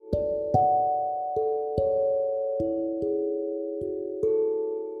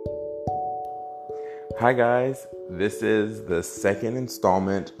Hi guys, this is the second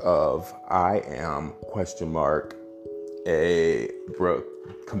installment of I Am question mark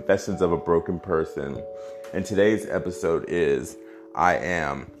Confessions of a Broken Person. And today's episode is I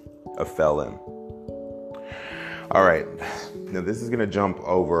Am a Felon. All right, now this is going to jump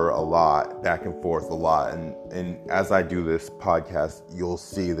over a lot, back and forth a lot, and as I do this podcast, you'll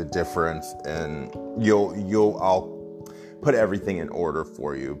see the difference, and I'll put everything in order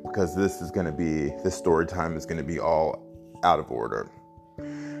for you, because this story time is going to be all out of order.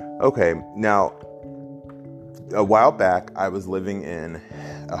 Okay, now, a while back, I was living in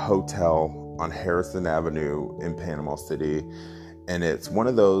a hotel on Harrison Avenue in Panama City, and it's one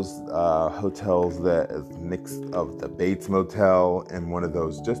of those hotels that is mixed of the Bates Motel and one of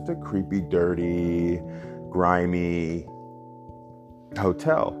those just a creepy, dirty, grimy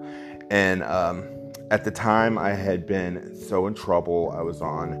hotel. And at the time, I had been so in trouble. I was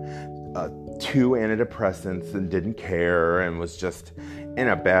on 2 antidepressants and didn't care and was just in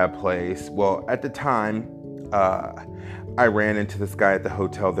a bad place. Well, at the time, I ran into this guy at the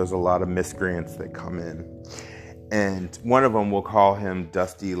hotel. There's a lot of miscreants that come in. And one of them, we'll call him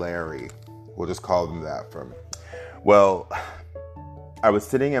Dusty Larry. We'll just call him that Well, I was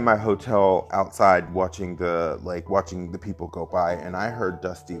sitting in my hotel outside watching the people go by, and I heard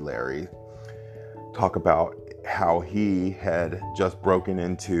Dusty Larry talk about how he had just broken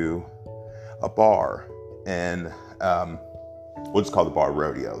into a bar, and we'll just call the bar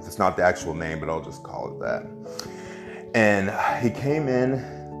Rodeo. It's not the actual name, but I'll just call it that. And he came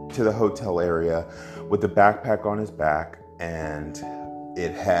in to the hotel area with a backpack on his back, and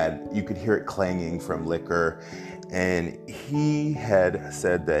you could hear it clanging from liquor, and he had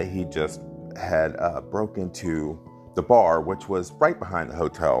said that he just had broke into the bar, which was right behind the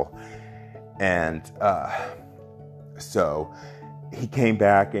hotel. And so he came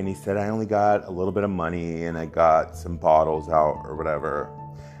back and he said, I only got a little bit of money and I got some bottles out or whatever.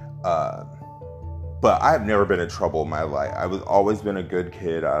 But I've never been in trouble in my life. I've always been a good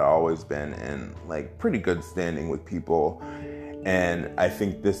kid. I've always been in pretty good standing with people. And I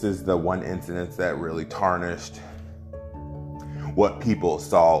think this is the one incident that really tarnished what people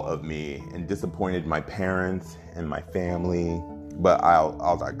saw of me and disappointed my parents and my family. But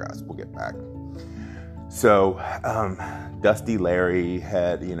I'll digress. We'll get back. So, Dusty Larry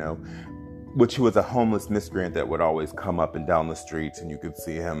had, which was a homeless miscreant that would always come up and down the streets and you could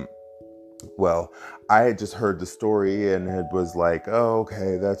see him. Well, I had just heard the story and it was like, oh,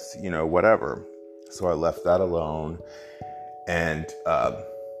 okay, that's, whatever. So I left that alone. And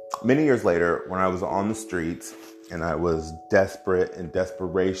many years later, when I was on the streets and I was desperate and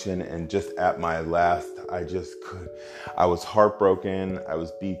desperation and just at my last, I was heartbroken. I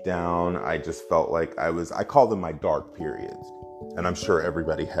was beat down. I just felt like I call them my dark periods. And I'm sure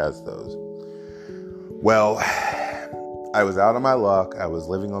everybody has those. Well, I was out of my luck. I was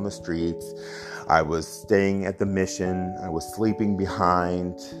living on the streets. I was staying at the Mission. I was sleeping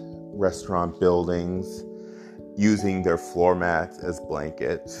behind restaurant buildings, using their floor mats as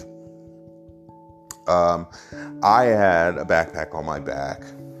blankets. I had a backpack on my back,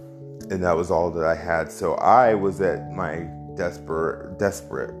 and that was all that I had. So I was at my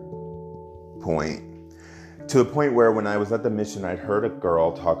desperate point, to the point where when I was at the Mission, I'd heard a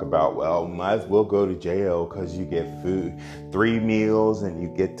girl talk about, well, might as well go to jail because you get food, 3 meals, and you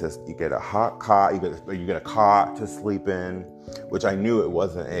get a hot cot, you get a cot to sleep in, which I knew it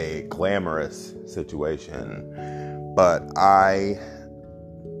wasn't a glamorous situation, but I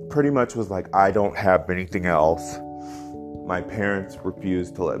pretty much was like, I don't have anything else. My parents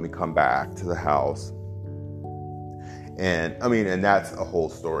refused to let me come back to the house. And that's a whole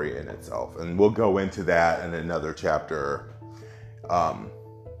story in itself. And we'll go into that in another chapter.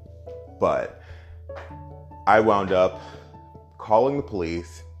 But I wound up calling the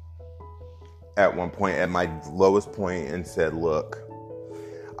police at one point, at my lowest point, and said, look,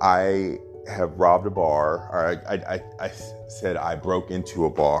 I have robbed a bar. Or I said I broke into a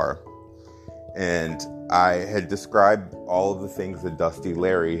bar. And I had described all of the things that Dusty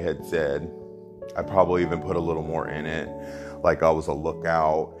Larry had said. I probably even put a little more in it, like I was a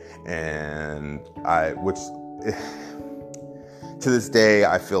lookout, and which to this day,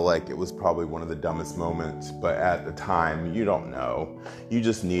 I feel like it was probably one of the dumbest moments, but at the time, you don't know. You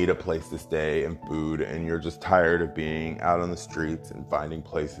just need a place to stay and food, and you're just tired of being out on the streets and finding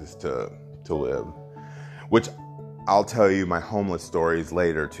places to live, which I'll tell you my homeless stories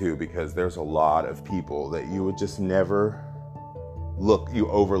later too, because there's a lot of people that you would just never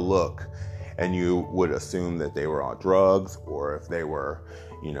overlook. And you would assume that they were on drugs or if they were,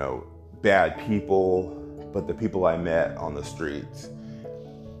 bad people. But the people I met on the streets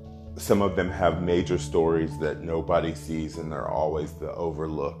some of them have major stories that nobody sees, and they're always the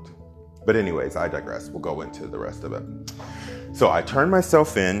overlooked. But anyways, I digress. We'll go into the rest of it. So I turned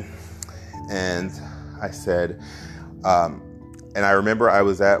myself in, and I said, and I remember I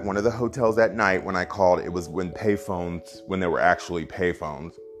was at one of the hotels at night when I called. It was when there were actually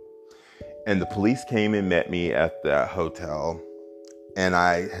payphones. And the police came and met me at that hotel. And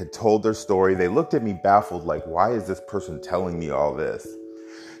I had told their story. They looked at me baffled, like, why is this person telling me all this?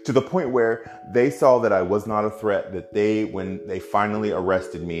 To the point where they saw that I was not a threat, that when they finally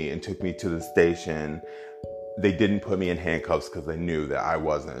arrested me and took me to the station, they didn't put me in handcuffs because they knew that I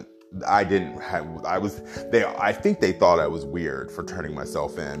think they thought I was weird for turning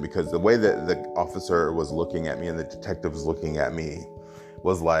myself in, because the way that the officer was looking at me and the detective was looking at me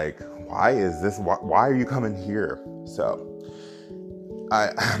was like, why are you coming here? So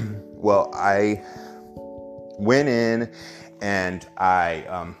I went in and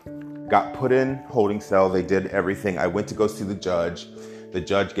I got put in holding cell. They did everything. I went to go see the judge. The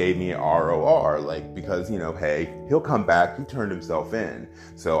judge gave me an ROR, because, hey, he'll come back. He turned himself in.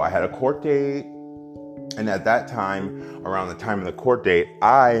 So I had a court date. And at that time, around the time of the court date,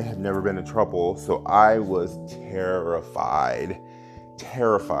 I had never been in trouble. So I was terrified.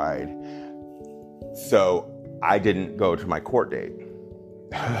 So I didn't go to my court date,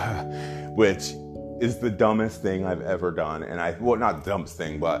 which is the dumbest thing I've ever done. And not the dumbest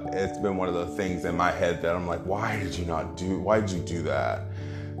thing, but it's been one of the things in my head that I'm like, why did you do that?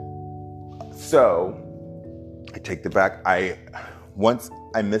 So I take the back. Once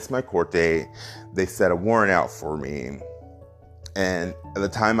I missed my court date, they set a warrant out for me. And at the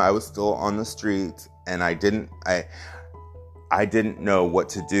time I was still on the streets, and I didn't know what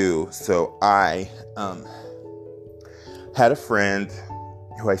to do. So I had a friend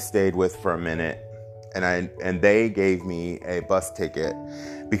who I stayed with for a minute, and they gave me a bus ticket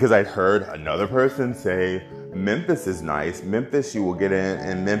because I'd heard another person say, Memphis is nice. Memphis, you will get in.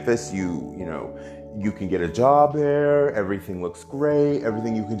 And Memphis, you can get a job there. Everything looks great.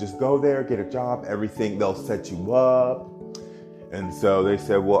 Everything, you can just go there, get a job. Everything, they'll set you up. And so they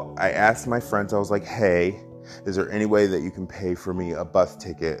said, well, I asked my friends, I was like, hey, is there any way that you can pay for me a bus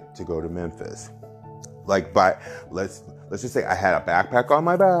ticket to go to Memphis? Let's just say I had a backpack on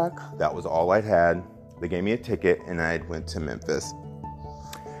my back. That was all I'd had. They gave me a ticket, and I went to Memphis.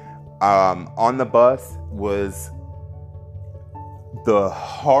 On the bus was the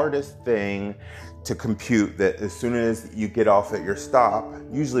hardest thing to compute, that as soon as you get off at your stop,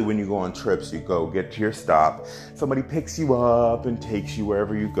 usually when you go on trips, you go get to your stop, somebody picks you up and takes you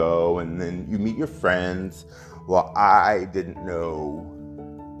wherever you go, and then you meet your friends. Well, I didn't know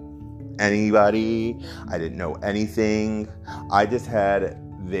anybody. I didn't know anything. I just had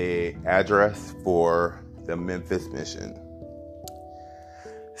the address for the Memphis Mission.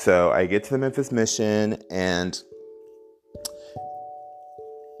 So I get to the Memphis Mission, and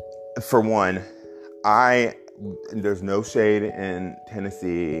for one, there's no shade in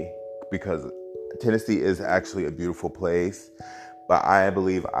Tennessee, because Tennessee is actually a beautiful place, but I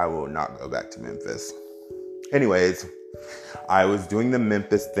believe I will not go back to Memphis. Anyways, I was doing the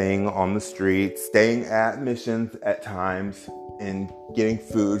Memphis thing on the street, staying at missions at times, and getting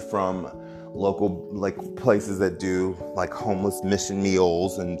food from local places that do homeless mission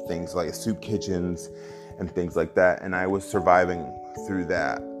meals and things like soup kitchens and things like that. And I was surviving through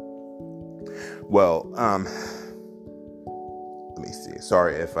that. Well, let me see.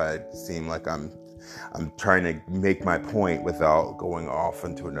 Sorry if I seem like I'm trying to make my point without going off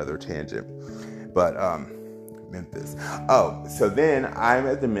into another tangent. But Memphis. Oh, so then I'm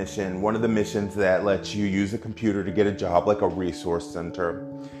at the mission, one of the missions that lets you use a computer to get a job, like a resource center.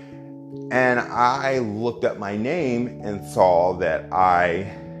 And I looked up my name and saw that I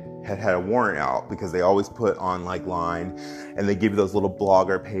had a warrant out, because they always put on line, and they give you those little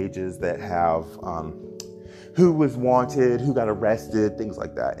blogger pages that have who was wanted, who got arrested, things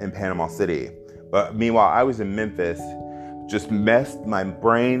like that in Panama City. But meanwhile, I was in Memphis, just messed. My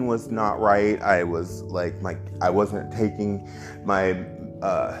brain was not right. I was I wasn't taking my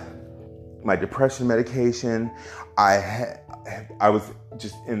depression medication. I was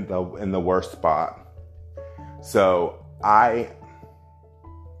just in the worst spot. So I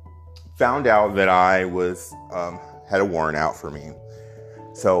found out that I was had a warrant out for me.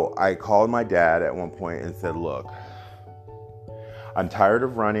 So I called my dad at one point and said, look, I'm tired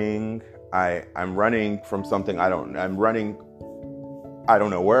of running. I'm running from something. I don't know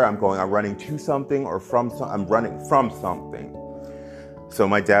where I'm going. I'm running to something or I'm running from something. So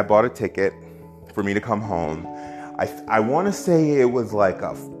my dad bought a ticket for me to come home. I want to say it was like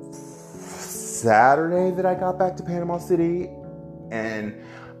a Saturday that I got back to Panama City, and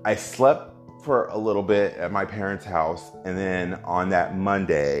I slept for a little bit at my parents' house, and then on that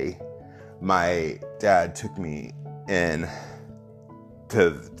Monday, my dad took me in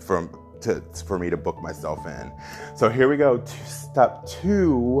for me to book myself in. So here we go to step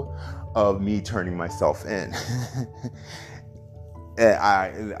 2 of me turning myself in.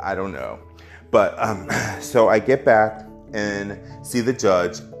 I don't know, but so I get back and see the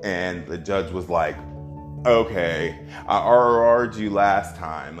judge, and the judge was like, okay, I RR'd you last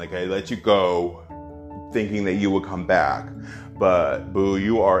time. Like, I let you go thinking that you would come back. But, boo,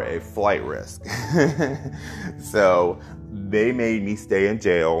 you are a flight risk. So they made me stay in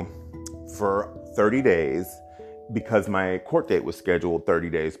jail for 30 days because my court date was scheduled 30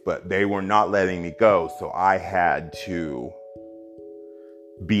 days, but they were not letting me go. So I had to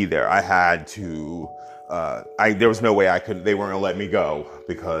be there. I had to, there was no way they weren't gonna let me go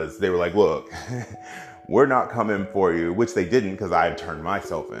because they were like, look, we're not coming for you, which they didn't because I had turned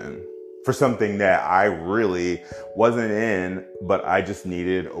myself in for something that I really wasn't in, but I just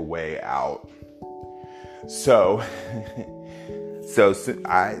needed a way out. So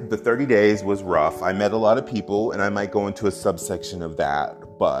the 30 days was rough. I met a lot of people, and I might go into a subsection of that,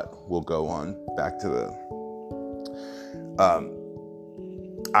 but we'll go on back to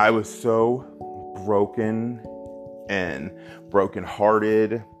I was so broken and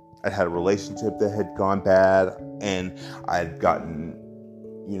brokenhearted. I had a relationship that had gone bad, and I had gotten,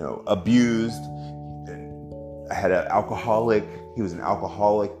 abused. And I had an alcoholic. He was an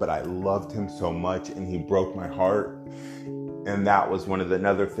alcoholic, but I loved him so much, and he broke my heart. And that was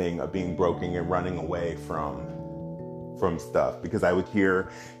another thing of being broken and running away from stuff, because I would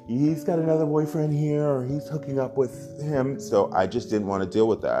hear he's got another boyfriend here or he's hooking up with him. So I just didn't want to deal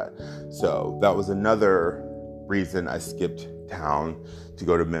with that. So that was another reason I skipped town to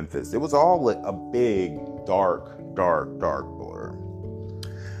go to Memphis. It was all like a big, dark blur.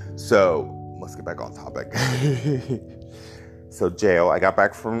 So let's get back on topic. So jail, I got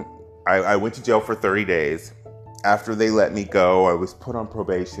back I went to jail for 30 days. After they let me go, I was put on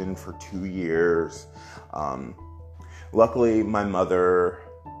probation for 2 years. Luckily, my mother,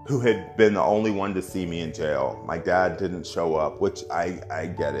 who had been the only one to see me in jail, my dad didn't show up, which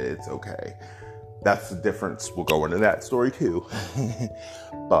I get it. It's okay. That's the difference. We'll go into that story too.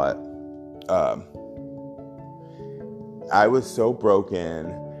 But I was so broken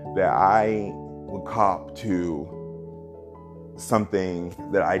that I would cop to something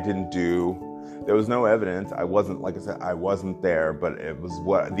that I didn't do. There was no evidence. I wasn't there, but it was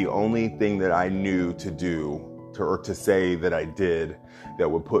the only thing that I knew to do or to say that I did that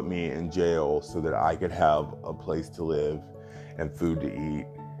would put me in jail so that I could have a place to live and food to eat.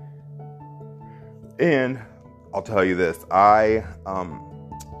 And I'll tell you this,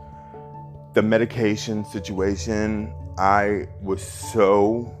 the medication situation, I was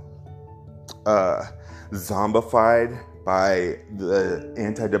so zombified by the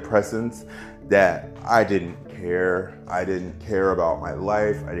antidepressants that I didn't care. I didn't care about my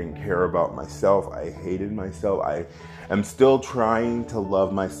life. I didn't care about myself. I hated myself. I am still trying to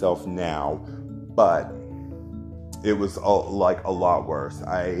love myself now, but it was a lot worse.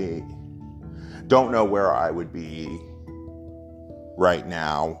 I don't know where I would be right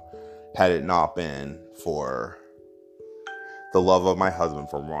now had it not been for the love of my husband,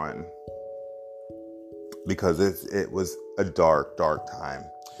 for one, because it was a dark time.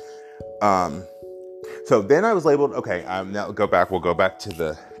 So then I was labeled, okay, now we'll go back to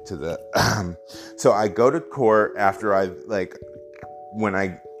the, so I go to court after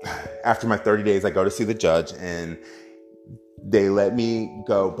after my 30 days, I go to see the judge, and they let me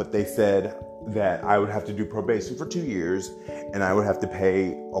go, but they said that I would have to do probation for 2 years, and I would have to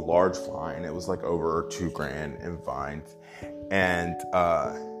pay a large fine. It was like over $2,000 in fines. And,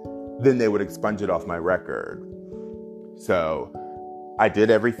 then they would expunge it off my record. So I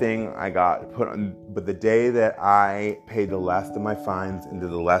did everything. I got put on, but the day that I paid the last of my fines and did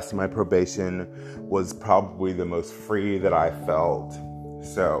the last of my probation was probably the most free that I felt.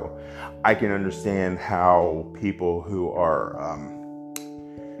 So I can understand how people who are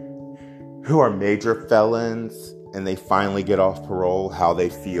major felons and they finally get off parole, how they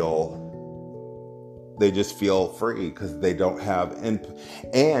feel. They just feel free because they don't have,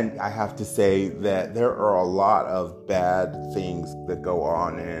 and I have to say that there are a lot of bad things that go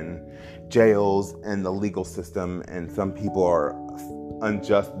on in jails and the legal system, and some people are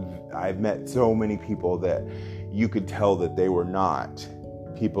unjust. I've met so many people that you could tell that they were not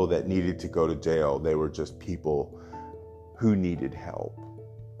people that needed to go to jail. They were just people who needed help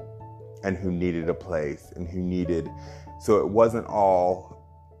and who needed a place and so it wasn't all.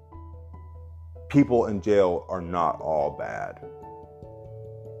 People in jail are not all bad.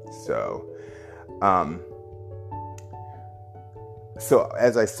 So, so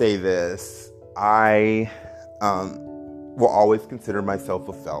as I say this, I will always consider myself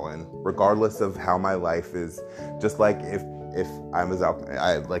a felon, regardless of how my life is. Just like if I was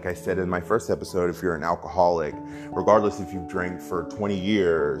like I said in my first episode, if you're an alcoholic, regardless if you've drank for 20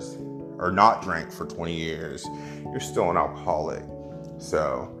 years or not drank for 20 years, you're still an alcoholic.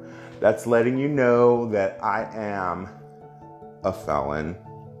 So that's letting you know that I am a felon.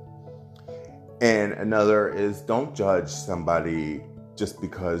 And another is, don't judge somebody just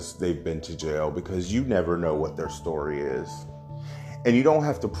because they've been to jail, because you never know what their story is. And you don't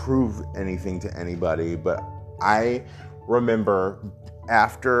have to prove anything to anybody. But I remember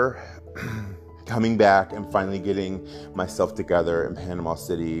after coming back and finally getting myself together in Panama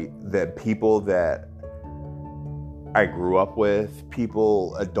City, that people that I grew up with,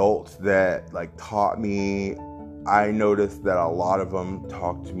 adults that like taught me, I noticed that a lot of them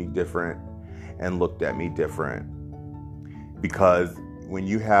talked to me different and looked at me different. Because when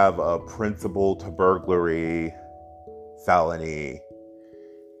you have a principal to burglary felony,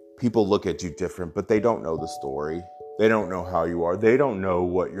 people look at you different, but they don't know the story. They don't know how you are. They don't know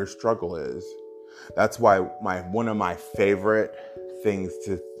what your struggle is. That's why one of my favorite things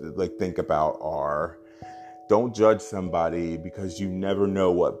to like think about are, don't judge somebody because you never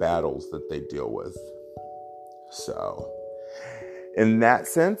know what battles that they deal with. So, in that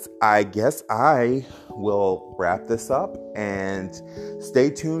sense, I guess I will wrap this up and stay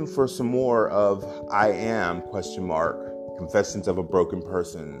tuned for some more of I Am ? Confessions of a Broken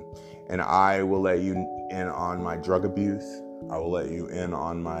Person. And I will let you in on my drug abuse. I will let you in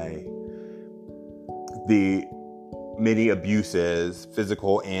on the many abuses,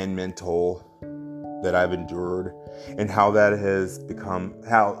 physical and mental, that I've endured, and how that has become,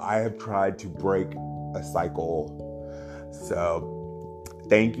 how I have tried to break a cycle. So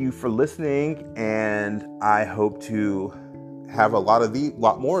thank you for listening, and I hope to have a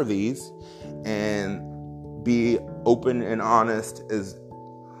lot more of these, and be open and honest as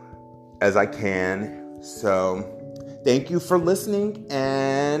I can. So thank you for listening,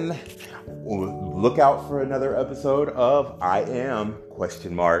 and look out for another episode of I Am ?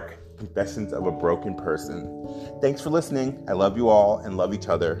 Confessions of a Broken Person. Thanks for listening. I love you all and love each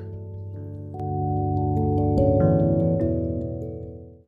other.